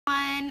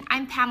everyone,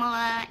 I'm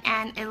Pamela,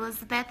 and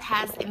Elizabeth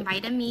has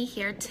invited me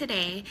here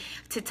today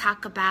to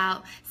talk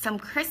about some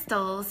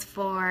crystals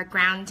for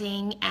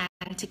grounding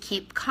and to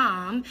keep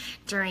calm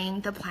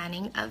during the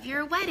planning of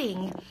your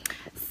wedding.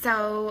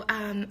 So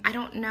I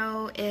don't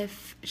know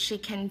if she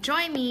can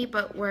join me,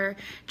 but we're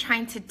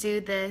trying to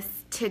do this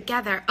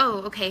together.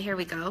 Oh, okay, here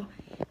we go.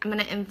 I'm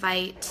gonna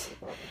invite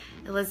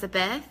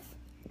Elizabeth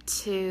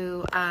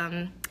to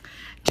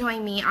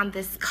join me on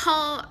this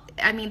call,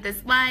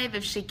 this live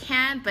if she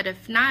can, but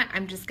if not,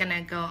 I'm just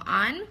gonna go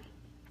on.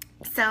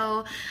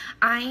 So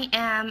I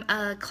am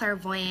a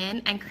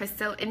clairvoyant and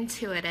crystal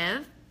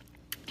intuitive,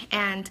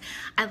 and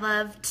I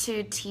love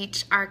to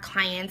teach our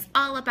clients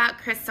all about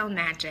crystal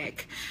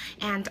magic.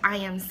 And I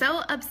am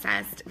so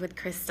obsessed with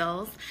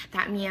crystals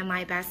that me and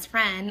my best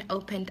friend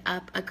opened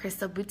up a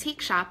crystal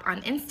boutique shop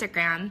on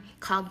Instagram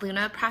called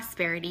Luna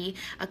Prosperity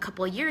a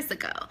couple years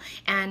ago.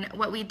 And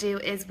what we do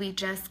is we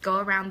just go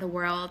around the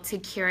world to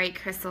curate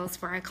crystals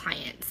for our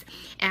clients.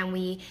 And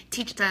we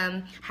teach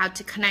them how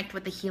to connect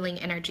with the healing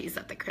energies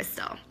of the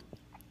crystal.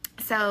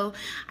 So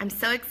I'm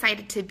so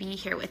excited to be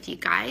here with you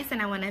guys,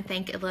 and I want to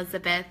thank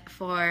Elizabeth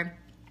for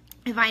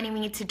inviting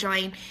me to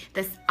join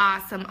this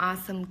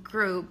awesome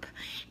group,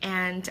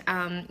 and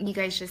you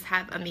guys just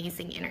have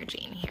amazing energy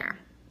in here.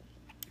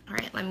 All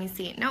right, let me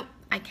see. Nope,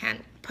 I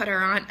can't put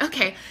her on.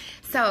 Okay,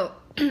 so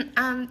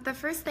the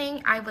first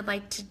thing I would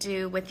like to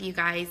do with you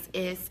guys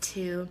is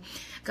to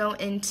go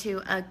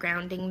into a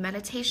grounding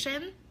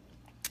meditation.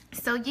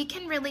 So you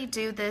can really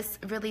do this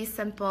really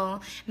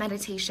simple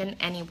meditation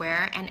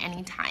anywhere and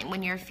anytime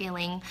when you're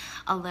feeling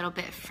a little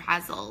bit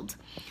frazzled.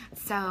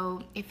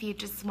 So if you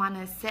just want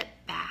to sit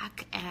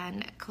back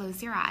and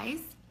close your eyes,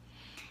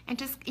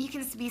 and you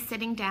can be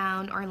sitting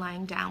down or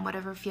lying down,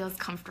 whatever feels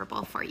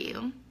comfortable for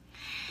you.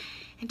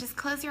 And just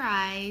close your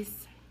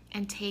eyes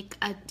and take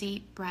a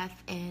deep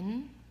breath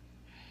in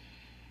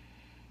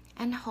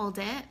and hold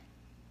it.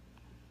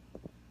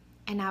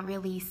 And now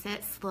release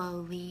it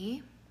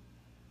slowly.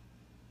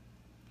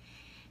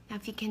 Now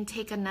if you can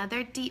take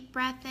another deep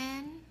breath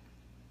in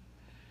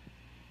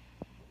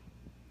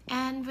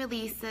and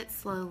release it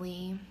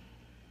slowly.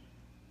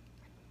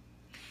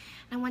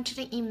 I want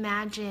you to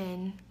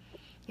imagine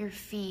your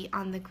feet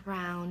on the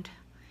ground,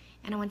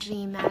 and I want you to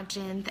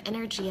imagine the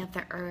energy of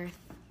the earth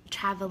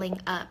traveling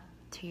up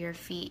to your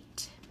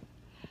feet.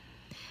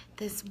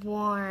 This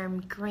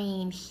warm,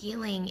 green,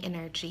 healing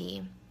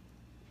energy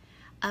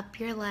up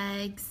your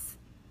legs,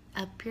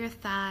 up your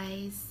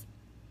thighs,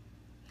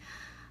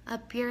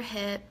 up your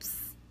hips,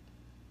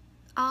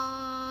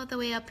 all the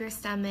way up your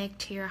stomach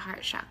to your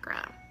heart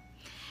chakra.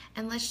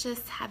 And let's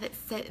just have it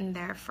sit in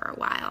there for a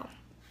while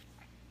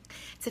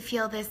to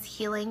feel this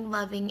healing,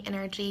 loving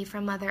energy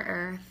from Mother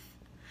Earth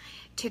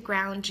to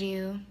ground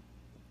you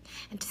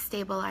and to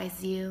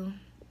stabilize you,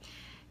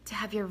 to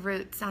have your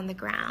roots on the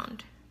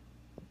ground.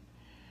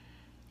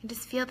 And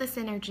just feel this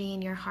energy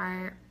in your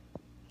heart,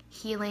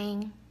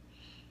 healing,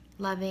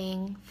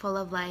 loving, full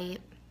of light.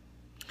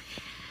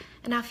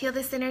 And now feel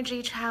this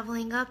energy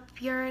traveling up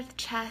your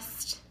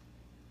chest,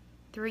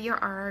 through your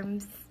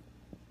arms,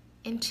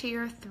 into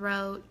your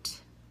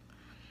throat,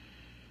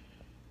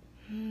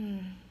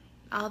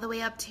 all the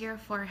way up to your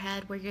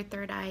forehead where your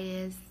third eye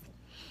is,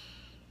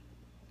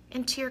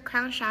 into your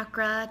crown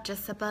chakra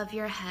just above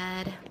your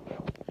head,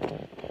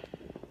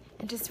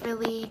 and just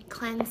really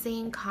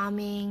cleansing,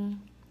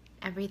 calming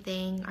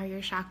everything, or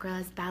your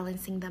chakras,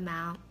 balancing them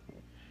out.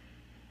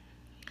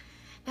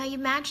 Now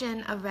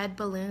imagine a red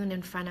balloon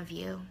in front of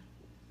you.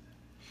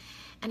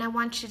 And I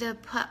want you to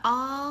put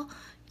all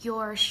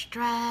your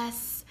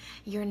stress,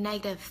 your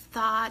negative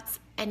thoughts,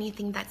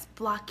 anything that's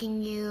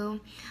blocking you,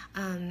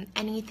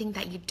 anything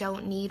that you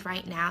don't need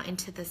right now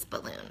into this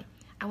balloon.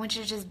 I want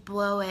you to just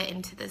blow it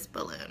into this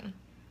balloon.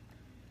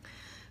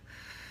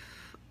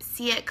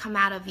 See it come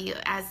out of you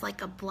as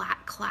like a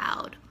black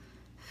cloud,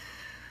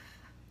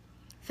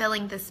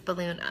 filling this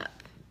balloon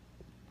up.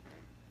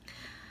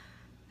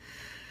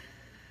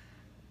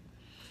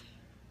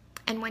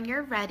 And when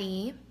you're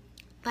ready,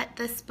 let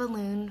this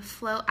balloon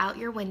float out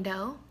your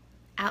window,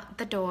 out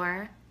the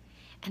door,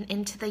 and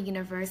into the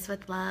universe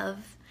with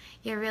love.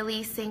 You're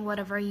releasing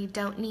whatever you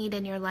don't need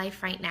in your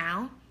life right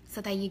now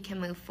so that you can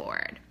move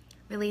forward.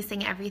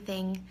 Releasing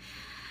everything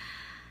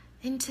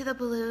into the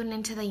balloon,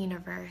 into the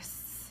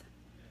universe.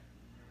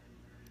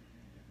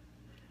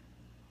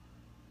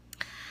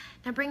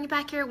 Now bring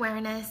back your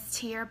awareness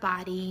to your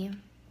body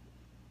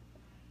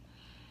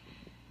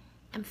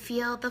and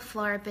feel the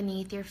floor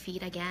beneath your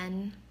feet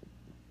again.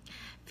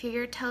 Feel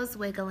your toes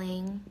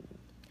wiggling.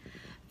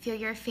 Feel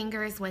your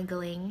fingers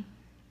wiggling.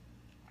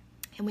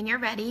 And when you're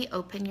ready,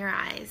 open your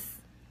eyes.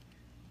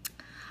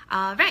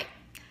 All right,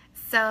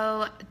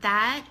 So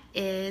that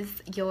is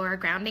your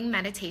grounding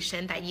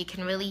meditation that you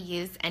can really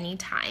use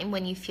anytime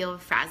when you feel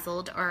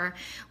frazzled or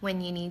when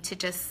you need to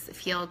just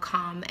feel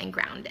calm and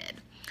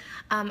grounded.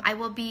 I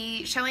will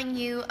be showing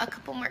you a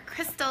couple more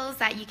crystals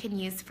that you can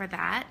use for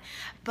that.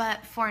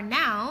 But for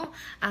now,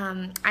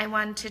 I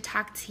want to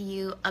talk to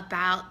you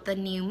about the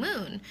new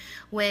moon,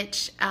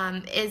 which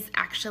is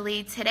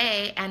actually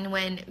today. And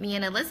when me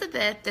and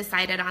Elizabeth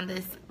decided on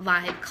this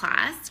live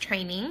class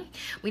training,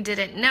 we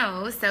didn't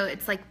know, so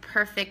it's like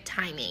perfect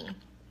timing.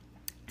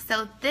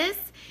 So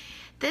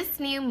this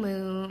new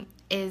moon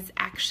is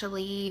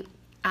actually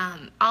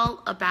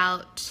all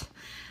about,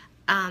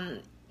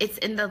 it's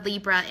in the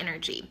Libra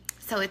energy.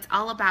 So it's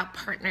all about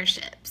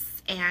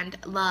partnerships and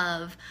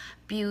love,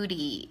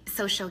 beauty,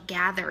 social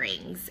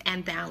gatherings,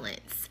 and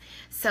balance.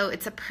 So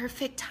it's a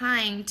perfect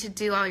time to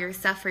do all your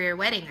stuff for your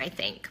wedding, I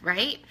think,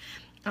 right?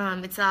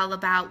 It's all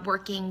about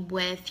working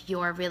with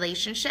your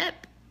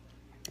relationship.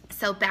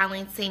 So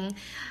balancing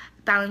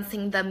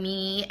the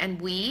me and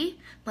we,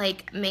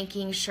 like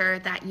making sure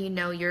that you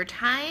know your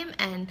time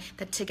and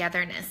the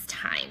togetherness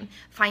time,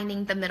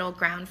 finding the middle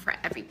ground for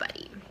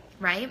everybody.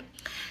 Right?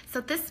 So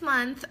this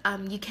month,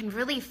 you can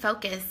really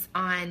focus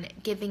on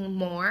giving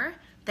more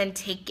than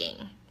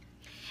taking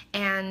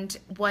and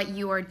what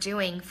you are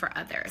doing for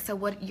others. So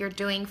what you're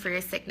doing for your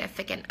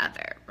significant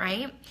other,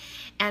 right?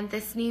 And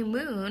this new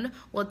moon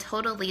will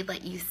totally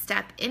let you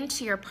step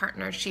into your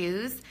partner's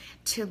shoes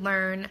to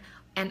learn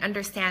and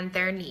understand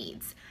their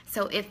needs.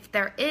 So if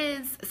there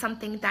is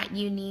something that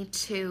you need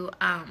to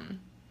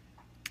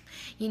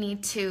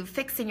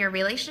fix in your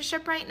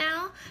relationship right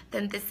now,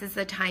 then this is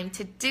the time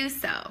to do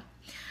so.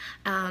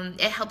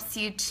 It helps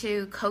you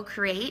to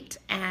co-create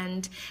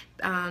and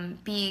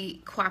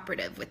be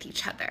cooperative with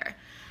each other.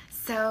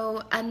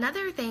 So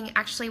another thing,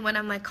 actually one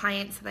of my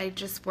clients that I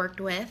just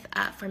worked with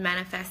for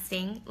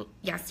manifesting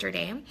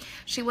yesterday,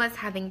 she was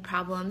having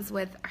problems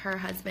with her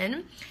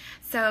husband.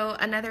 So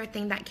another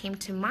thing that came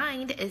to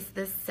mind is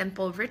this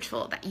simple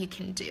ritual that you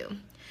can do.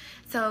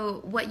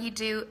 So what you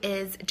do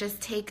is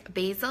just take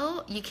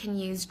basil. You can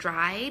use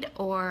dried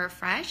or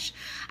fresh.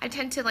 I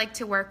tend to like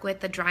to work with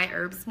the dry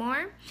herbs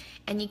more,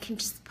 and you can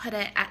just put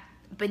it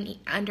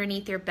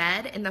underneath your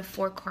bed in the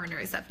four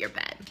corners of your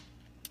bed.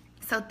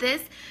 So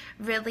this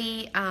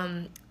really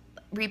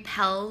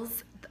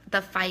repels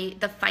the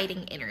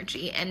fighting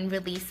energy and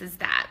releases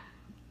that,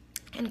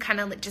 and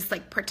kind of just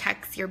like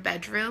protects your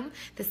bedroom,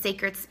 the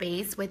sacred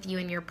space with you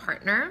and your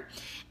partner.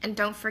 And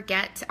don't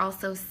forget to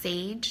also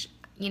sage,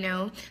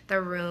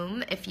 the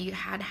room if you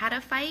had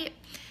a fight.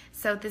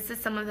 So this is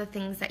some of the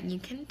things that you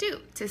can do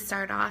to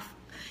start off,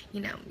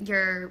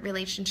 your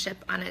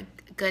relationship on a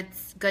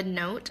good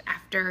note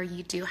after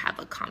you do have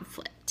a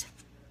conflict.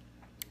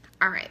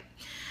 All right.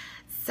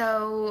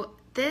 So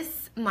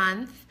this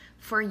month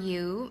for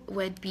you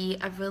would be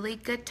a really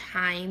good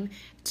time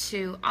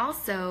to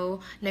also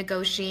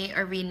negotiate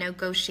or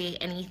renegotiate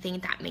anything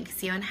that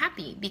makes you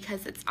unhappy,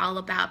 because it's all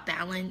about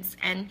balance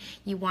and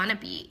you want to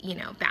be,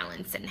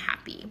 balanced and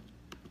happy.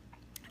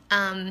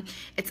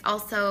 It's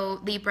also,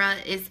 Libra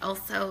is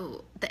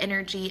also the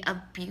energy of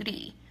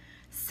beauty.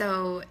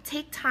 So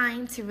take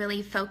time to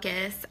really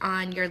focus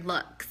on your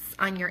looks,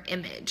 on your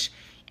image.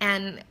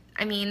 And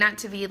I mean, not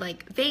to be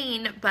like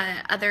vain,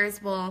 but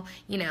others will,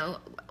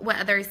 what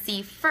others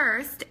see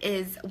first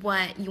is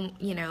what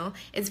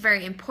is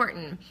very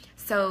important.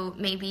 So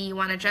maybe you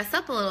want to dress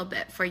up a little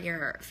bit for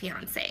your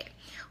fiance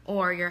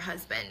or your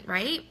husband,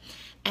 right?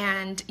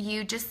 And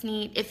you just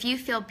need, if you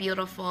feel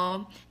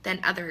beautiful, then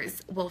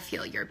others will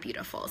feel you're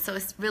beautiful. So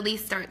it really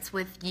starts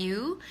with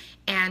you,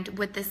 and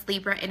with this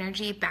Libra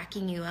energy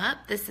backing you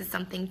up, this is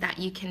something that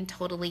you can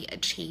totally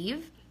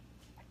achieve.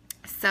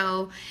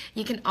 So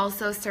you can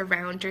also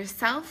surround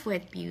yourself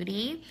with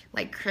beauty,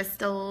 like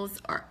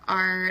crystals or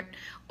art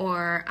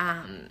or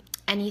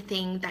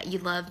anything that you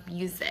love,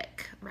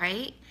 music,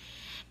 right?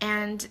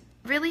 And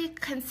really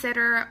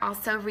consider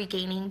also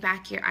regaining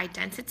back your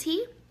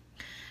identity.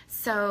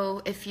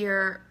 So if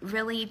you're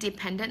really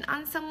dependent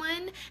on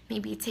someone,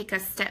 maybe take a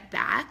step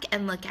back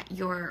and look at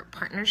your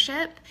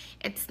partnership.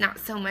 It's not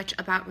so much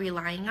about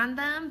relying on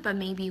them, but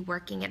maybe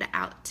working it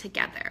out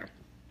together.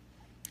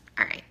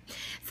 All right,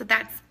 so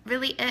that's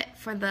really it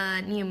for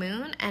the new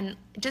moon, and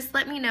just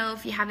let me know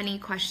if you have any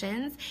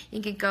questions.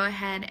 You could go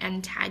ahead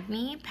and tag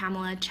me,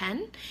 Pamela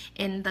Chen,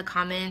 in the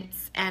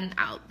comments, and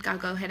I'll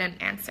go ahead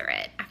and answer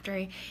it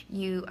after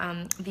you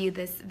view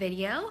this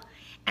video.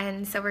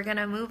 And so we're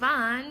gonna move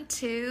on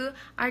to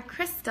our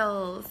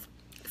crystals.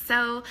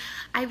 So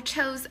I've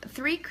chose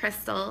 3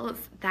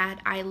 crystals that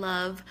I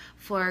love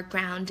for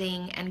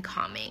grounding and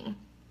calming.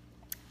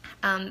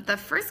 The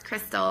first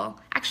crystal,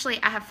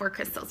 actually I have 4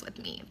 crystals with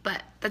me,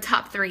 but the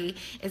top 3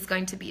 is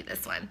going to be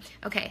this one.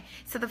 Okay,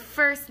 so the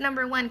first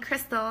number 1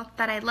 crystal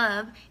that I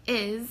love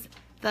is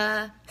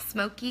the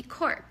smoky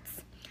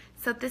quartz.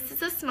 So this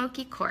is a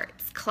smoky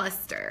quartz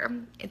cluster.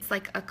 It's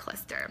like a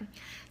cluster.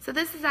 So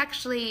this is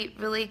actually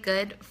really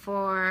good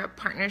for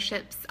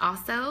partnerships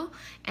also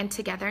and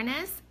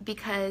togetherness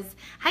because,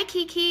 hi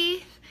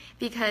Kiki,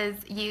 because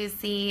you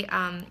see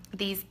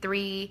these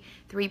three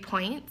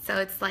points. So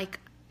it's like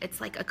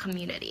a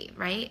community,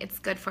 right? It's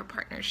good for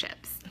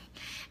partnerships.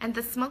 And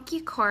the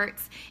smoky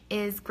quartz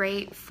is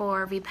great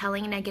for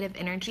repelling negative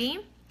energy.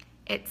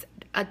 It's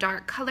a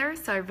dark color,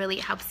 so it really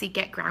helps you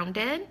get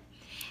grounded.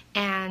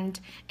 And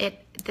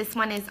this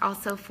one is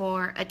also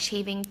for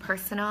achieving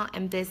personal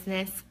and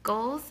business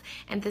goals,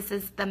 and this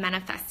is the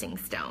manifesting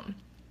stone.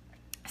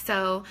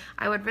 So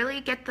I would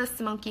really get the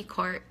smoky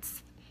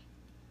quartz.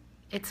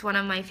 It's one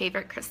of my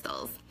favorite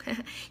crystals.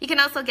 You can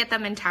also get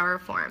them in tower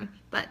form,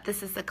 but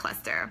this is a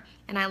cluster,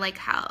 and I like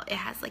how it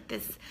has like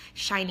this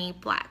shiny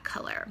black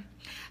color.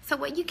 So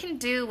what you can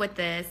do with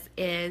this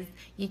is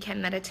you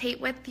can meditate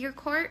with your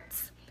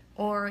quartz,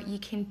 or you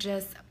can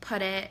just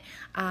put it,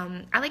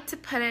 I like to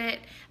put it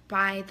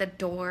by the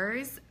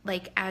doors,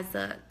 like as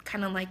a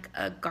kind of like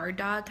a guard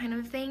dog kind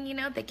of thing, you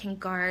know, that can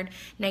guard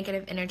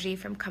negative energy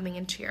from coming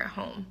into your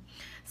home.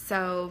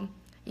 So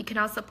you can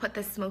also put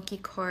the smoky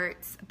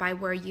quartz by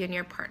where you and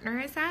your partner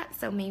is at.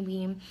 So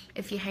maybe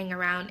if you hang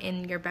around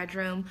in your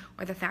bedroom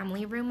or the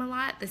family room a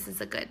lot, this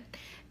is a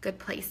good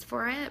place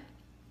for it.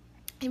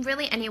 And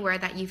really anywhere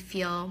that you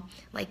feel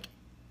like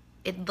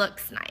it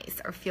looks nice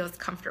or feels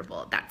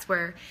comfortable, that's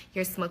where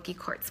your smoky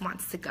quartz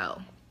wants to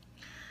go.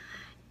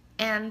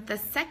 And the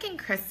second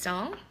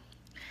crystal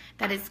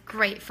that is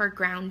great for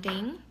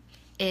grounding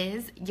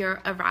is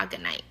your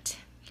aragonite.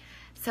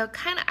 So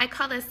I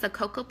call this the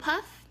Cocoa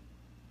Puff.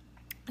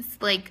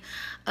 It's like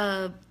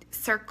a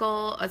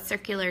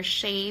circular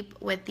shape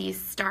with these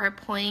star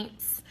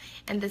points,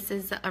 and this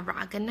is the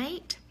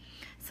aragonite.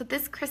 So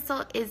this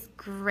crystal is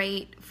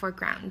great for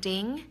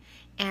grounding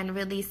and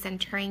really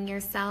centering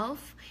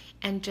yourself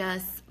and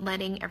just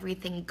letting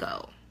everything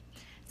go.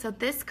 So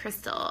this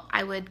crystal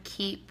I would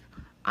keep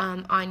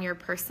on your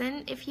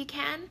person if you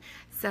can.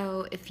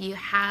 So if you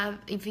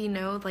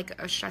know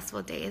like a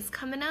stressful day is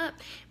coming up,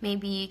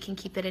 maybe you can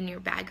keep it in your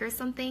bag or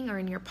something, or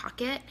in your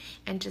pocket,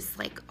 and just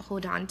like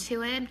hold on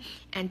to it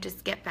and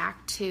just get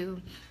back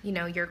to, you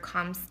know, your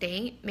calm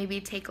state. Maybe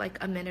take like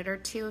a minute or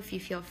two if you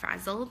feel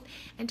frazzled,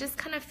 and just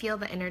kind of feel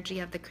the energy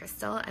of the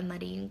crystal and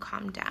letting you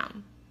calm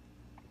down.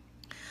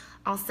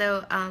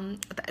 Also,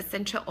 the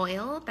essential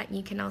oil that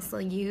you can also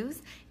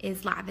use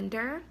is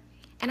lavender.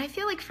 And I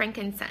feel like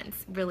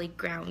frankincense really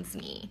grounds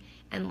me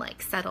and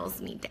like settles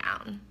me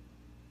down.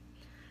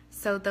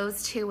 So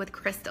those two with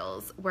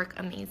crystals work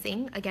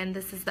amazing. Again,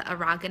 this is the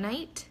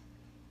aragonite.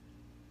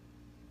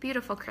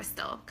 Beautiful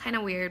crystal, kind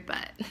of weird,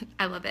 but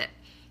I love it.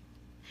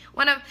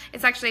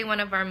 It's actually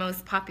one of our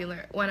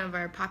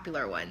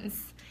popular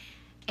ones.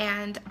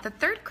 And the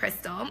third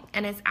crystal,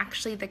 and it's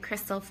actually the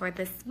crystal for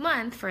this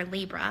month for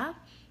Libra,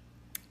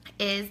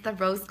 is the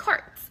rose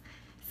quartz.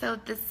 So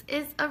this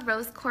is a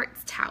rose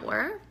quartz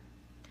tower.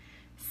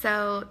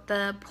 So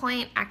the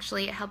point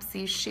actually helps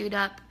you shoot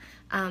up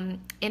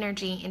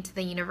energy into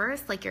the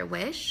universe, like your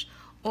wish,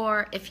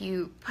 or if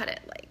you put it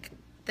like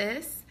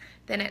this,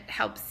 then it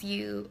helps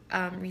you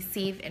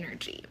receive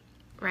energy,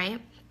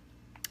 right?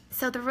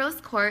 So the rose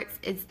quartz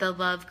is the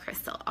love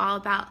crystal, all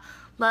about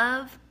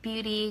love,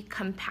 beauty,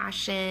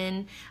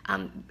 compassion,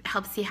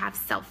 helps you have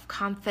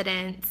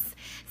self-confidence.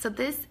 So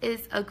this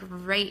is a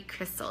great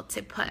crystal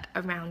to put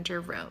around your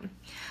room.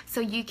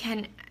 So you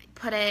can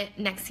put it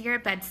next to your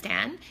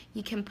bedstand.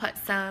 You can put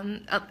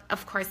some,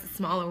 of course, a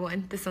smaller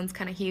one. This one's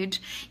kind of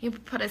huge. You can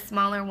put a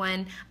smaller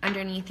one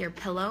underneath your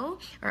pillow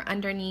or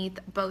underneath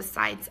both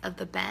sides of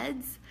the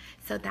beds,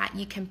 so that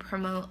you can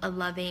promote a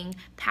loving,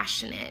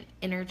 passionate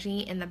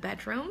energy in the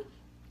bedroom.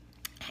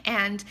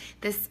 And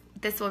this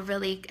will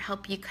really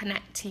help you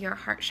connect to your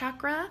heart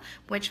chakra,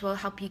 which will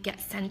help you get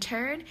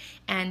centered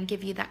and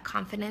give you that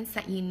confidence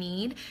that you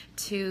need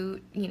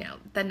to, you know,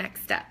 the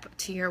next step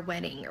to your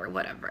wedding or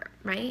whatever,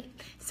 right?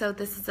 So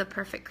this is a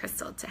perfect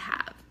crystal to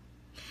have.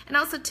 And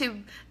also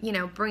to, you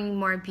know, bring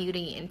more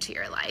beauty into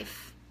your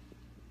life.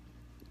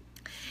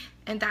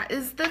 And that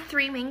is the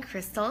three main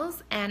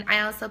crystals. And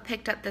I also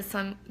picked up this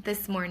one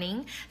this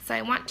morning. So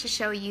I want to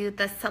show you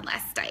the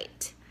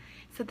celestite.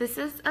 So this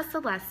is a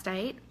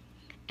celestite,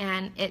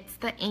 and it's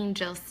the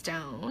angel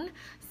stone.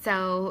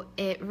 So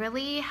it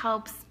really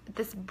helps,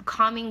 this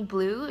calming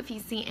blue, if you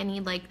see any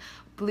like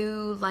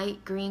blue,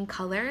 light green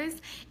colors,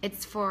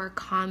 it's for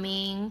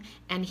calming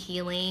and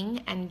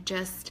healing and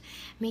just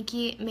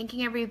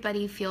making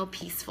everybody feel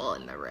peaceful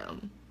in the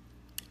room.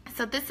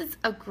 So this is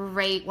a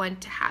great one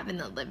to have in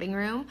the living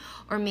room,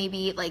 or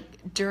maybe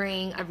like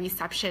during a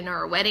reception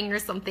or a wedding or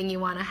something, you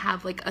want to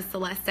have like a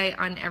celestite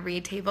on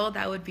every table.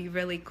 That would be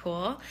really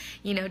cool,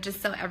 you know,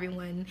 just so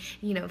everyone,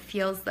 you know,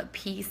 feels the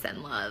peace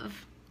and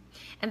love.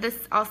 And this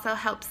also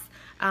helps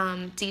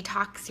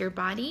detox your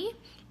body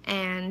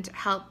and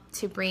help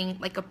to bring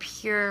like a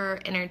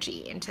pure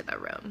energy into the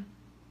room.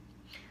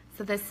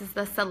 So this is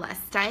the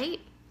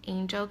celestite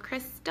angel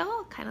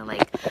crystal, kind of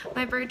like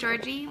my bird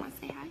Georgie. You want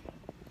to say hi?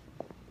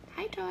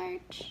 Hi,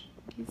 George.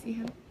 Can you see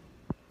him?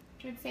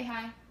 Jared, say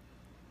hi.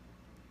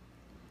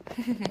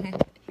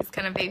 He's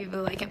kind of baby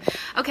blue like him.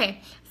 Okay,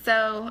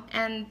 so,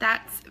 and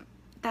that's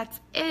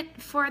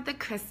it for the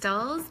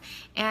crystals.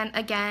 And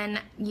again,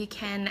 you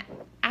can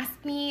ask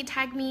me,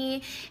 tag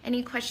me,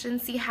 any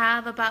questions you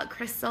have about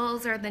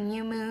crystals or the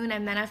new moon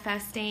and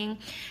manifesting.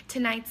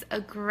 Tonight's a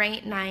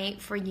great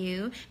night for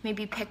you.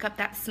 Maybe pick up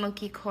that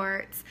smoky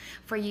quartz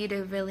for you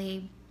to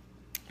really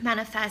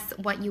manifest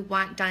what you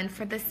want done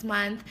for this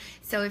month.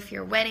 So if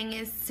your wedding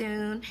is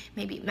soon,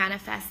 maybe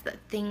manifest the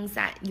things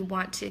that you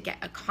want to get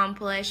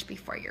accomplished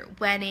before your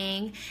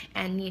wedding,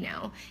 and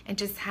and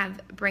just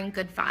bring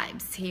good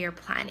vibes to your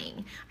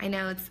planning. I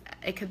know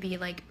it could be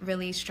like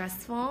really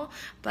stressful,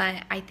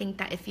 but I think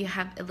that if you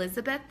have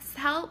Elizabeth's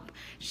help,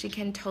 she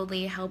can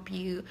totally help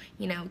you,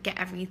 get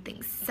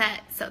everything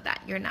set so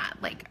that you're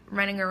not like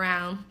running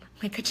around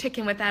like a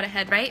chicken without a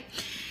head, right?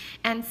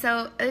 And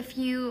so if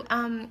you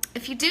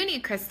do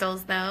need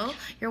crystals, though,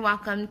 you're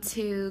welcome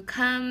to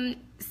come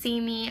see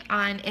me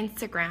on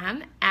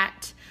Instagram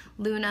at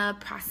Luna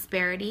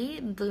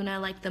Prosperity, Luna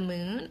like the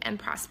moon, and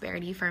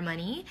prosperity for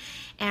money.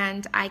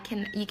 And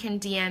you can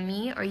DM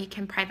me, or you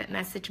can private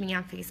message me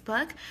on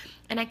Facebook,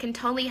 and I can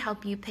totally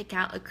help you pick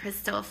out a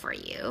crystal for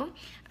you.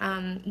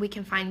 We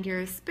can find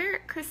your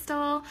spirit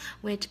crystal,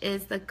 which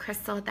is the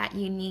crystal that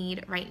you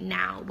need right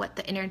now, what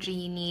the energy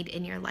you need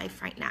in your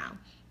life right now.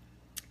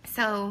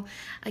 So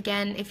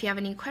again, if you have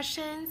any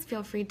questions,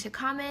 feel free to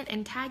comment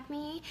and tag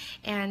me,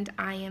 and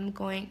I am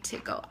going to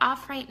go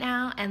off right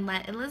now and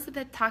let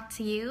Elizabeth talk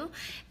to you.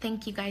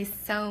 Thank you guys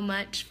so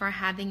much for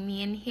having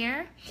me in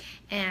here,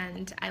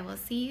 and I will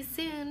see you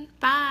soon.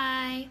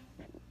 Bye!